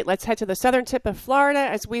sponsors. All right, let's head to the southern tip of Florida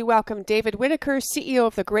as we welcome David Whitaker, CEO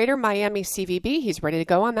of the Greater Miami CVB. He's ready to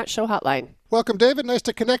go on that show hotline. Welcome, David. Nice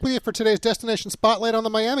to connect with you for today's Destination Spotlight on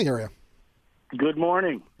the Miami area. Good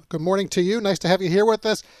morning. Good morning to you. Nice to have you here with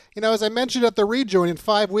us. As I mentioned at the rejoin, in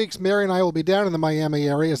 5 weeks, Mary and I will be down in the Miami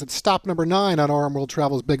area as it's stop number 9 on RM World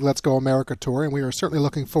Travel's big Let's Go America tour, and we are certainly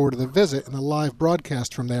looking forward to the visit and the live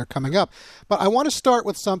broadcast from there coming up. But I want to start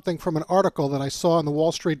with something from an article that I saw in the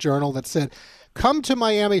Wall Street Journal that said, "Come to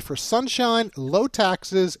Miami for sunshine, low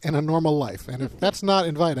taxes, and a normal life." And if that's not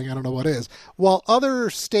inviting, I don't know what is. While other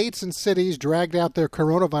states and cities dragged out their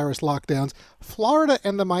coronavirus lockdowns, Florida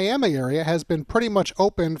and the Miami area has been pretty much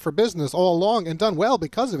open for business all along and done well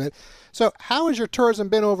because of it. So how has your tourism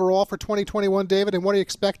been overall for 2021, David, and what are you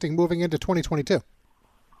expecting moving into 2022?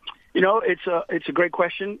 It's a great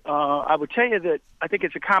question. I would tell you that I think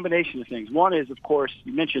it's a combination of things. One is, of course,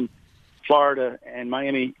 you mentioned Florida and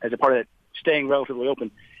Miami as a part of that staying relatively open.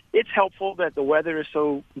 It's helpful that the weather is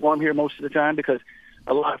so warm here most of the time because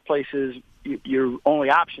a lot of places your only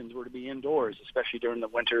options were to be indoors, especially during the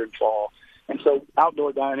winter and fall. And so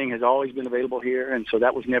outdoor dining has always been available here, and so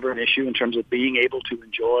that was never an issue in terms of being able to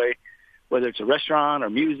enjoy whether it's a restaurant or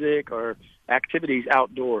music or activities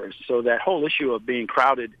outdoors. So that whole issue of being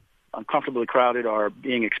crowded, uncomfortably crowded, or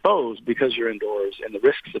being exposed because you're indoors and the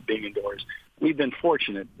risks of being indoors, we've been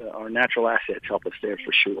fortunate. Our natural assets help us there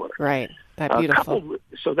for sure. Right. That's beautiful.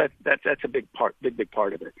 So that's a big part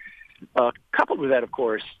of it. Coupled with that, of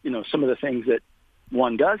course, some of the things that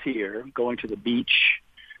one does here, going to the beach,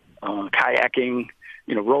 kayaking,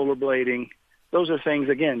 rollerblading, those are things,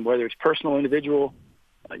 again, whether it's personal, individual,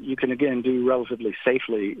 you can, again, do relatively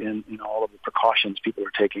safely in all of the precautions people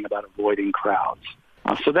are taking about avoiding crowds.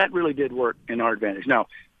 So that really did work in our advantage. Now,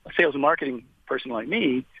 a sales and marketing person like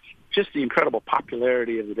me, just the incredible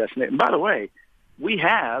popularity of the destination. And by the way, we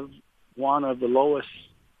have one of the lowest,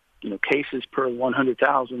 cases per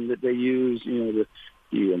 100,000 that they use,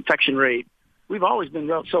 the infection rate. We've always been,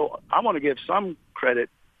 so I want to give some credit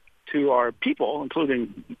to our people,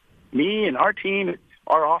 including me and our team,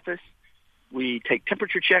 our office. We take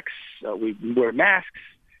temperature checks. We wear masks.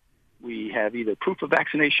 We have either proof of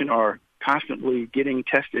vaccination or constantly getting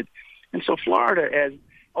tested. And so Florida, as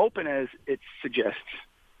open as it suggests,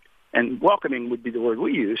 and welcoming would be the word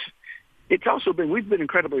we use, it's also been, we've been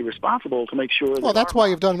incredibly responsible to make sure that... Well, that's why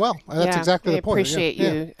you've done well. That's exactly the point. I appreciate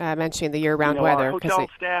you mentioning the year-round weather. Our hotel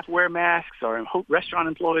staff wear masks. Our restaurant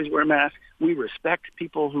employees wear masks. We respect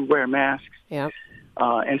people who wear masks. Yeah.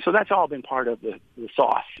 And so that's all been part of the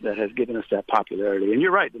sauce that has given us that popularity. And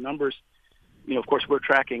you're right, the numbers, of course,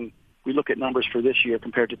 we look at numbers for this year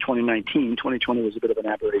compared to 2019. 2020 was a bit of an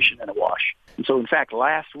aberration and a wash. And so, in fact,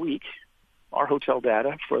 last week, our hotel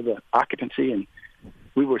data for the occupancy, and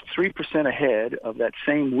we were 3% ahead of that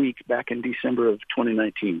same week back in December of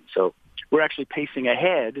 2019. So we're actually pacing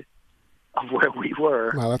ahead of where we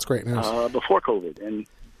were. Wow, that's great news. Before COVID.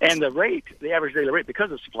 And the rate, the average daily rate,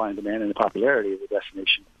 because of supply and demand and the popularity of the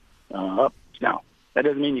destination, up. Now, that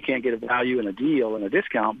doesn't mean you can't get a value and a deal and a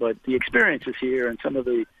discount, but the experience is here, and some of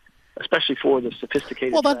the, especially for the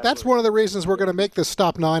sophisticated. Well, that's one of the reasons we're going to make this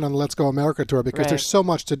Stop 9 on the Let's Go America tour, because there's so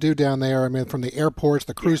much to do down there. I mean, from the airports,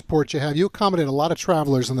 the cruise ports you accommodate a lot of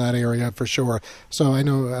travelers in that area for sure. So I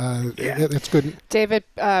know it's good. David,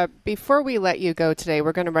 before we let you go today,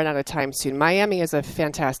 we're going to run out of time soon. Miami is a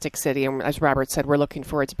fantastic city, and as Robert said, we're looking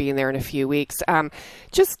forward to being there in a few weeks.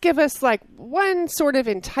 Just give us like one sort of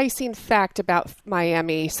enticing fact about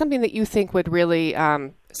Miami, something that you think would really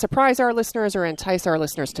surprise our listeners or entice our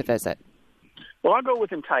listeners to visit. Well, I'll go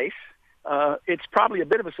with entice. It's probably a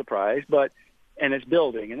bit of a surprise, and it's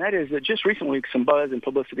building. And that is that just recently some buzz and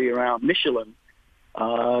publicity around Michelin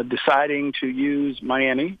deciding to use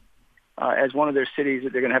Miami as one of their cities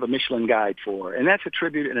that they're going to have a Michelin guide for. And that's a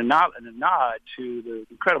tribute and a nod to the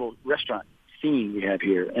incredible restaurant scene we have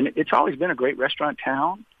here. And it's always been a great restaurant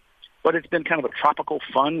town, but it's been kind of a tropical,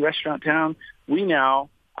 fun restaurant town. We now,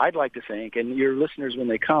 I'd like to think, and your listeners, when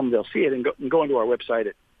they come, they'll see it and go into our website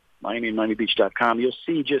at Miami and MiamiBeach.com. You'll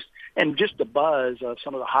see just the buzz of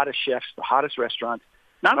some of the hottest chefs, the hottest restaurants,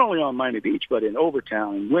 not only on Miami Beach, but in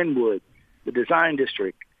Overtown, in Wynwood, the Design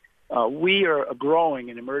District. We are growing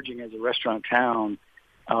and emerging as a restaurant town,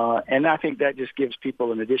 and I think that just gives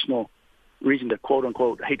people an additional reason to,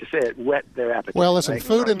 quote-unquote, I hate to say it, whet their appetite. Well, listen, right?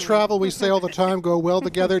 Food and travel, we say all the time, go well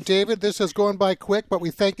together. David, this has gone by quick, but we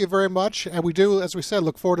thank you very much. And we do, as we said,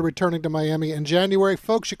 look forward to returning to Miami in January.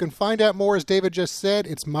 Folks, you can find out more, as David just said.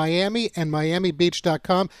 It's Miami and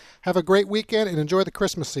MiamiBeach.com. Have a great weekend and enjoy the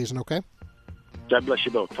Christmas season, okay? God bless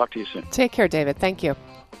you both. Talk to you soon. Take care, David. Thank you.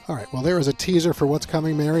 All right, well, there is a teaser for what's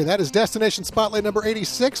coming, Mary. That is Destination Spotlight number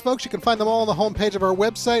 86, folks. You can find them all on the homepage of our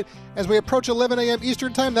website. As we approach 11 a.m.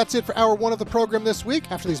 Eastern Time, that's it for Hour 1 of the program this week.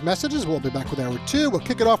 After these messages, we'll be back with Hour 2. We'll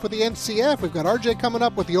kick it off with the NCF. We've got RJ coming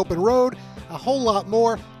up with the Open Road, a whole lot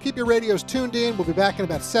more. Keep your radios tuned in. We'll be back in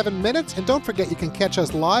about 7 minutes. And don't forget, you can catch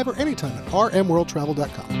us live or anytime at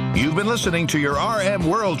rmworldtravel.com. You've been listening to your RM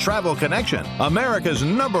World Travel Connection, America's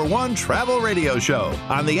 #1 travel radio show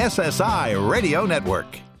on the SSI Radio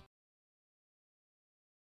Network.